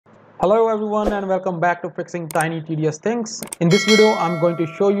Hello everyone and welcome back to Fixing Tiny Tedious Things. In this video, I'm going to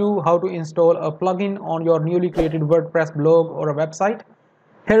show you how to install a plugin on your newly created WordPress blog or a website.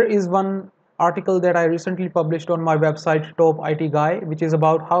 Here is one article that I recently published on my website Top IT Guy, which is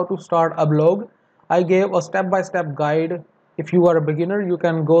about how to start a blog. I gave a step-by-step guide. If you are a beginner, you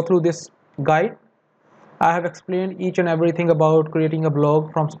can go through this guide. I have explained each and everything about creating a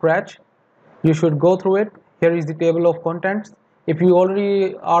blog from scratch. You should go through it. Here is the table of contents. If you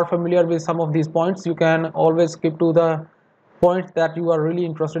already are familiar with some of these points, you can always skip to the points that you are really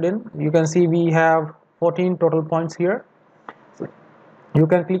interested in. You can see we have 14 total points here. So you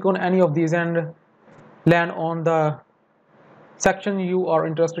can click on any of these and land on the section you are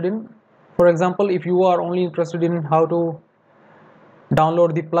interested in. For example, if you are only interested in how to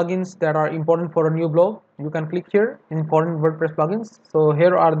download the plugins that are important for a new blog, you can click here, important WordPress plugins. So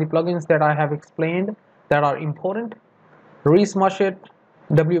here are the plugins that I have explained that are important: Resmush It,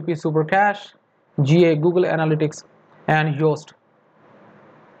 WP Super Cache, GA Google Analytics, and Yoast.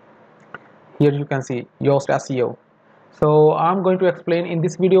 Here you can see Yoast SEO. So I'm going to explain in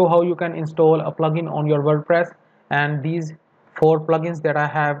this video how you can install a plugin on your WordPress, and these 4 plugins that I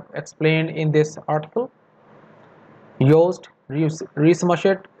have explained in this article: Yoast, Resmush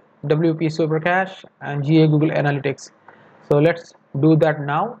It, WP Super Cache, and GA Google Analytics. So let's do that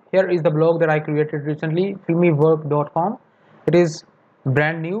now. Here is the blog that I created recently, filmywork.com. It is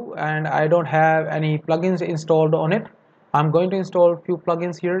brand new and I don't have any plugins installed on it. I'm going to install a few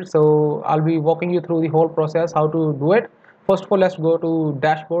plugins here, so I'll be walking you through the whole process how to do it. First of all, let's go to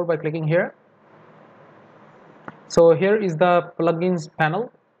dashboard by clicking here. So here is the plugins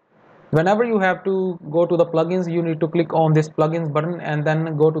panel. Whenever you have to go to the plugins, you need to click on this plugins button and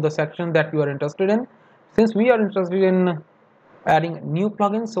then go to the section that you are interested in. Since we are interested in adding new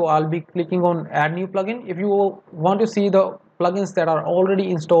plugins, so I'll be clicking on add new plugin. If you want to see the plugins that are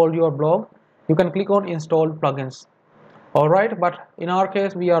already installed your blog, you can click on installed plugins. Alright, but in our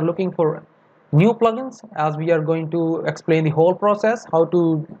case we are looking for new plugins, as we are going to explain the whole process how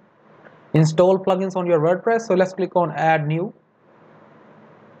to install plugins on your WordPress. So let's click on add new.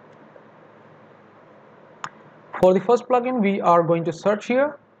 For the first plugin, we are going to search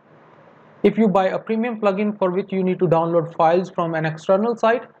here. If you buy a premium plugin for which you need to download files from an external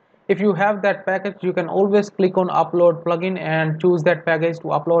site, if you have that package, you can always click on upload plugin and choose that package to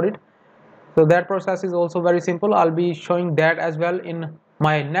upload it. So that process is also very simple. I'll be showing that as well in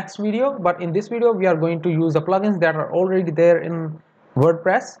my next video, but in this video we are going to use the plugins that are already there in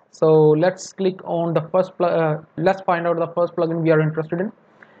WordPress. So let's click on the first let's find out the first plugin we are interested in,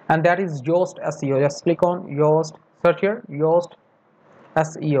 and that is Yoast SEO. Just click on Yoast, search here Yoast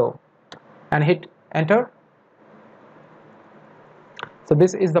SEO and hit enter. So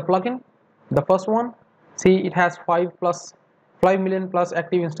this is the plugin, the first one. See, it has 5 million plus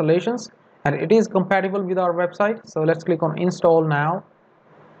active installations and it is compatible with our website. So let's click on install now.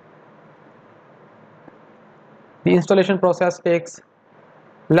 The installation process takes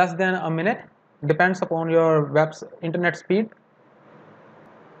less than a minute, depends upon your web's internet speed.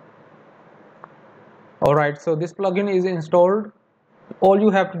 Alright, so this plugin is installed. All you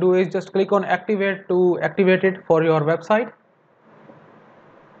have to do is just click on activate to activate it for your website.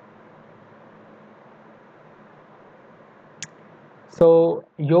 So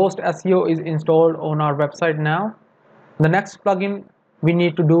Yoast SEO is installed on our website now. The next plugin we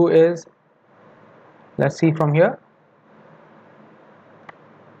need to do is, let's see from here,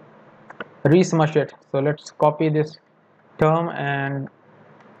 Resmush It. So let's copy this term and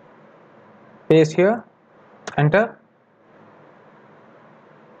paste here, enter.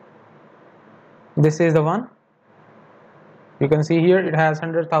 This is the one. You can see here it has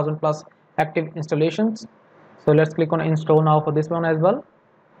 100,000 plus active installations. So let's click on install now for this one as well.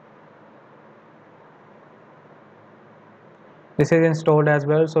 This is installed as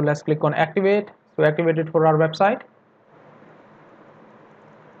well, so let's click on activate. So activate it for our website.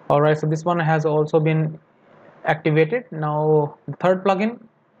 Alright, so this one has also been activated. Now the third plugin,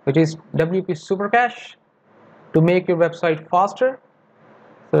 which is WP Super Cache, to make your website faster.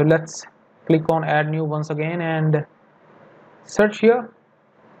 So let's click on add new once again and search here,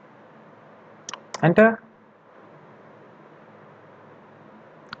 enter.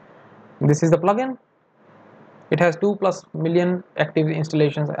 This is the plugin. It has 2+ million active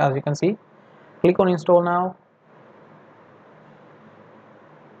installations, as you can see. Click on install now.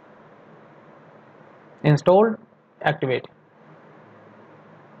 Installed, activate.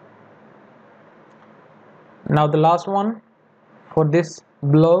 Now the last one for this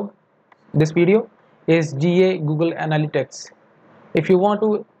blog, this video, is GA Google Analytics. If you want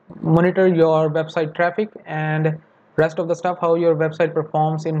to monitor your website traffic and rest of the stuff, how your website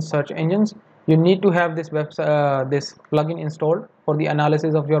performs in search engines, you need to have this this plugin installed for the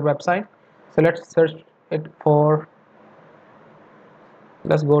analysis of your website. So let's search it for,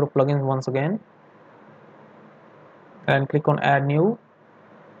 let's go to plugins once again and click on add new,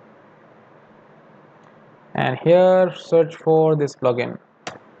 and here search for this plugin.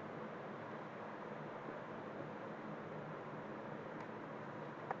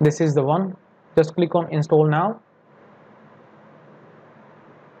 This is the one. Just click on install now.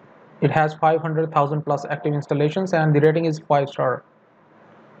 It has 500,000 plus active installations and the rating is 5-star.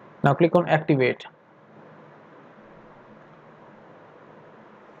 Now click on activate.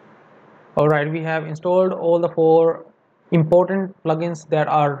 Alright, we have installed all the 4 important plugins that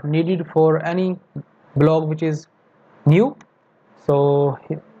are needed for any blog which is new. So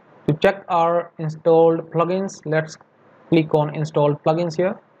to check our installed plugins, let's click on install plugins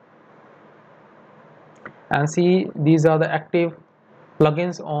here and see these are the active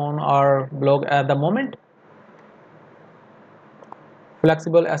plugins on our blog at the moment.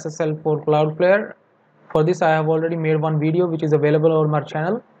 Flexible SSL for Cloudflare. For this I have already made one video which is available on my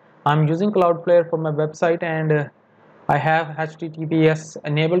channel. I'm using Cloudflare for my website and I have HTTPS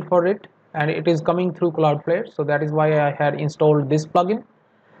enabled for it and it is coming through Cloudflare, so that is why I had installed this plugin.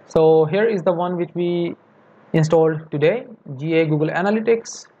 So here is the one which we installed today: GA Google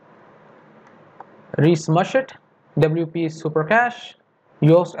Analytics, Resmush it, WP Super Cache,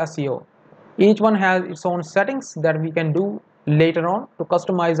 Yoast SEO. Each one has its own settings that we can do later on to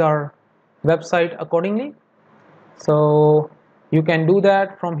customize our website accordingly. So you can do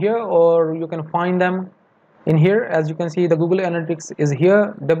that from here or you can find them in here. As you can see, the Google Analytics is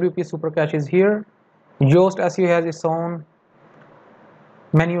here, WP Super Cache is here, Yoast SEO has its own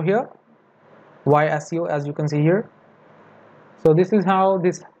menu here, Y SEO, as you can see here. So this is how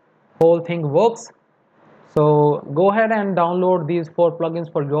this whole thing works. So go ahead and download these 4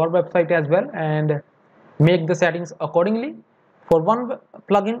 plugins for your website as well and make the settings accordingly. For one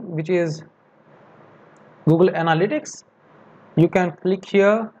plugin which is Google Analytics, you can click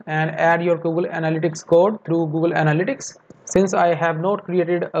here and add your Google Analytics code through Google Analytics. Since I have not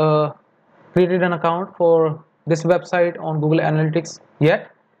created an account for this website on Google Analytics yet,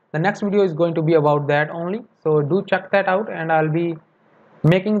 the next video is going to be about that only. So do check that out and I'll be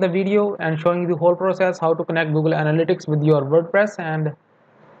making the video and showing you the whole process, how to connect Google Analytics with your WordPress and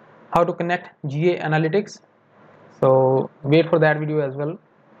how to connect GA Analytics. So wait for that video as well.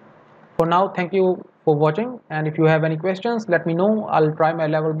 For now, thank you for watching, and if you have any questions, let me know. I'll try my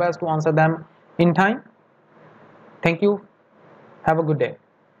level best to answer them in time. Thank you. Have a good day.